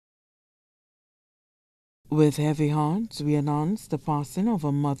With heavy hearts, we announce the passing of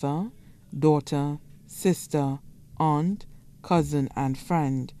a mother, daughter, sister, aunt, cousin, and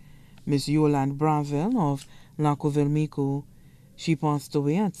friend, Miss Yolande Braville of Lacouville-Micoud. She passed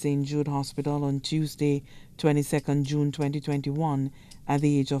away at St. Jude Hospital on Tuesday, 22nd June 2021, at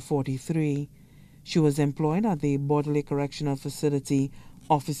the age of 43. She was employed at the Bordelais Correctional Facility,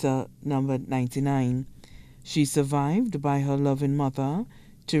 Officer Number 99. She survived by her loving mother,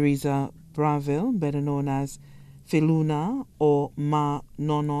 Teresa Braville, better known as Feluna or Ma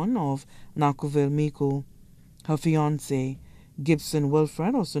Nonon of Lacouville-Micoud. Her fiancé, Gibson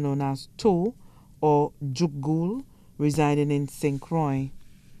Wilfred, also known as To or Jukgul, residing in St. Croix.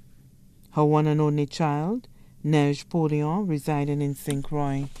 Her one and only child, Neige Polion, residing in St.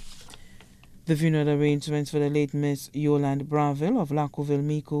 Croix. The funeral arrangements for the late Miss Yolande Braville of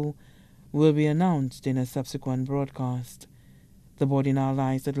Lacouville-Micoud will be announced in a subsequent broadcast. The body now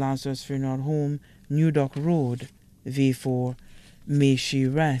lies at Lazarus Funeral Home, New Dock Road, V4. May she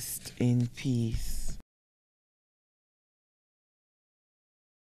rest in peace.